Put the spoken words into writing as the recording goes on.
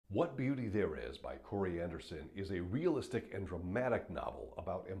What Beauty There Is by Cory Anderson is a realistic and dramatic novel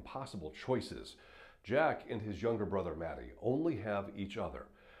about impossible choices. Jack and his younger brother Matty only have each other.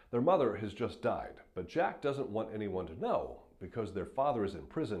 Their mother has just died, but Jack doesn't want anyone to know. Because their father is in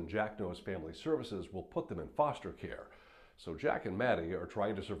prison, Jack knows family services will put them in foster care. So Jack and Matty are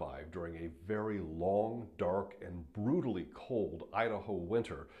trying to survive during a very long, dark, and brutally cold Idaho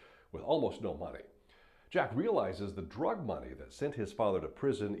winter with almost no money. Jack realizes the drug money that sent his father to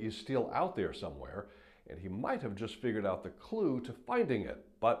prison is still out there somewhere, and he might have just figured out the clue to finding it,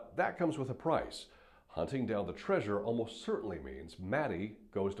 but that comes with a price. Hunting down the treasure almost certainly means Matty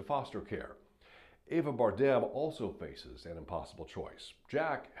goes to foster care. Ava Bardem also faces an impossible choice.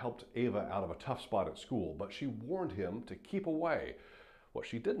 Jack helped Ava out of a tough spot at school, but she warned him to keep away. What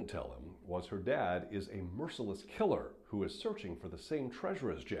she didn't tell him was her dad is a merciless killer who is searching for the same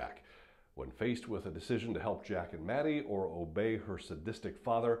treasure as Jack. When faced with a decision to help Jack and Matty or obey her sadistic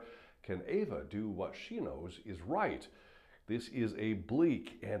father, can Ava do what she knows is right? This is a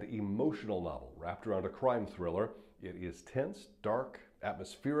bleak and emotional novel wrapped around a crime thriller. It is tense, dark,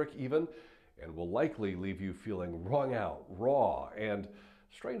 atmospheric even, and will likely leave you feeling wrung out, raw, and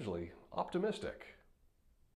strangely optimistic.